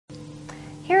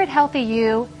Here at Healthy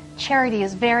You, charity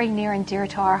is very near and dear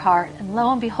to our heart. And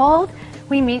lo and behold,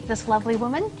 we meet this lovely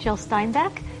woman, Jyl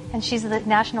Steinback, and she's the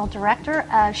National Director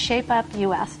of Shape Up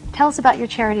US. Tell us about your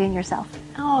charity and yourself.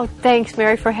 Oh, thanks,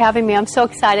 Mary, for having me. I'm so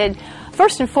excited.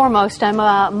 First and foremost, I'm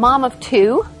a mom of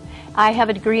two. I have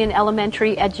a degree in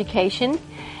elementary education,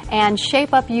 and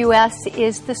Shape Up US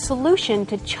is the solution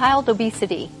to child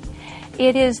obesity.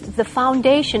 It is the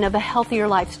foundation of a healthier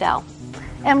lifestyle.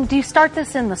 And do you start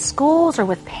this in the schools or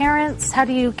with parents? How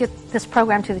do you get this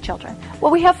program to the children?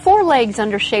 Well, we have 4 legs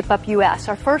under Shape Up US.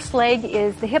 Our first leg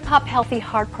is the Hip Hop Healthy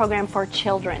Heart program for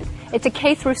children. It's a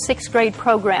K through 6th grade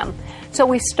program. So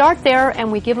we start there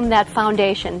and we give them that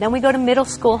foundation. Then we go to middle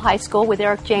school, high school with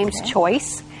Eric James'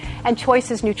 Choice. And Choice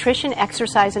is nutrition,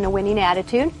 exercise, and a winning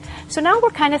attitude. So now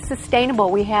we're kind of sustainable.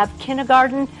 We have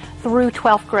kindergarten through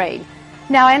 12th grade.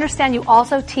 Now, I understand you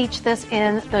also teach this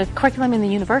in the curriculum in the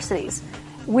universities.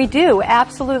 We do,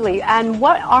 absolutely. And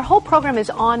our whole program is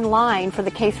online for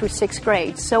the K through 6th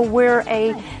grade. So we're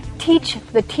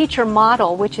the teacher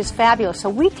model, which is fabulous. So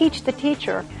we teach the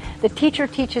teacher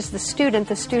teaches the student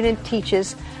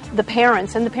teaches the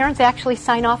parents, and the parents actually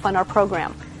sign off on our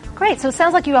program. Great. So it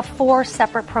sounds like you have 4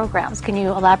 separate programs. Can you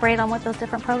elaborate on what those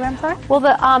different programs are? Well,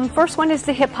 the first one is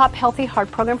the Hip Hop Healthy Heart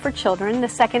program for children. The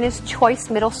second is Choice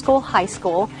Middle School, High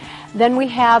School. Then we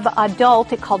have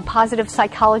adult, it's called Positive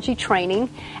Psychology Training.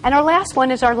 And our last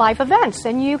one is our live events,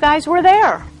 and you guys were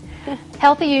there.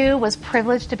 Healthy You was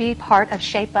privileged to be part of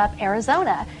Shape Up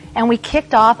Arizona, and we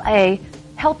kicked off a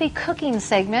healthy cooking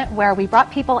segment where we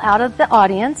brought people out of the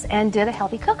audience and did a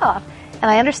healthy cook-off. And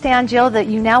I understand, Jyl, that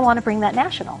you now want to bring that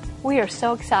national. We are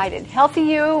so excited. Healthy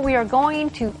You, we are going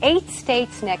to 8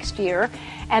 states next year,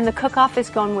 and the cook-off is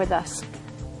going with us.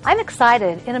 I'm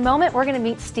excited. In a moment, we're going to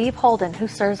meet Steve Holden, who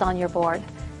serves on your board.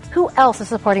 Who else is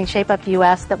supporting Shape Up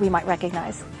US that we might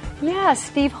recognize? Yeah,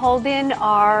 Steve Holden,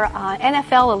 our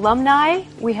NFL alumni.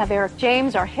 We have Eric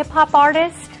James, our hip-hop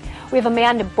artist. We have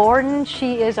Amanda Borden.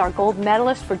 She is our gold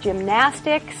medalist for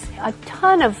gymnastics. A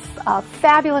ton of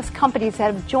fabulous companies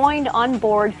that have joined on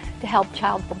board to help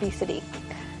child obesity.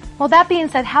 Well, that being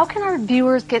said, how can our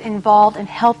viewers get involved and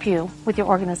help you with your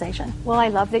organization? Well, I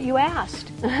love that you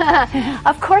asked.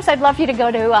 Of course, I'd love you to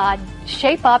go to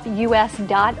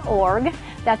shapeupus.org.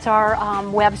 That's our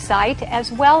website,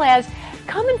 as well as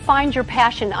come and find your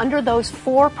passion under those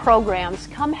 4 programs.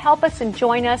 Come help us and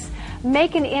join us,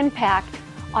 make an impact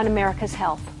on America's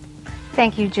health.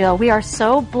 Thank you, Jyl. We are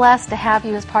so blessed to have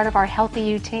you as part of our Healthy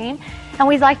You team. And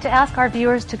we'd like to ask our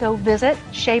viewers to go visit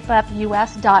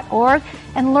shapeupus.org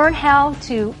and learn how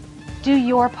to do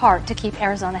your part to keep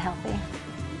Arizona healthy.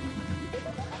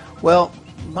 Well,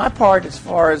 my part as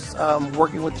far as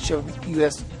working with the Shape Up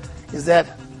US is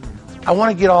that I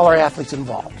want to get all our athletes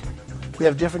involved. We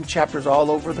have different chapters all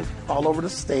over the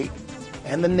state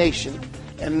and the nation,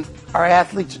 and our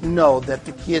athletes know that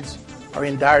the kids are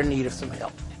in dire need of some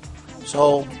help.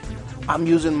 So I'm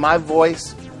using my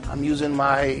voice, I'm using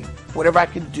my whatever I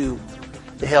can do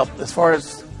to help as far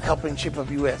as helping Shape Up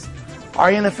US.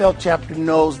 Our NFL chapter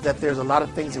knows that there's a lot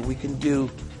of things that we can do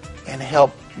and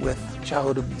help with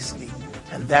childhood obesity,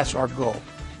 and that's our goal,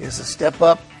 is to step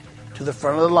up to the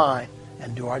front of the line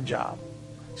and do our job,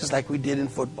 just like we did in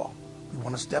football. We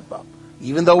want to step up.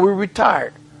 Even though we're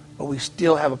retired, but we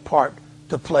still have a part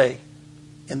to play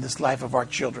in this life of our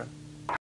children.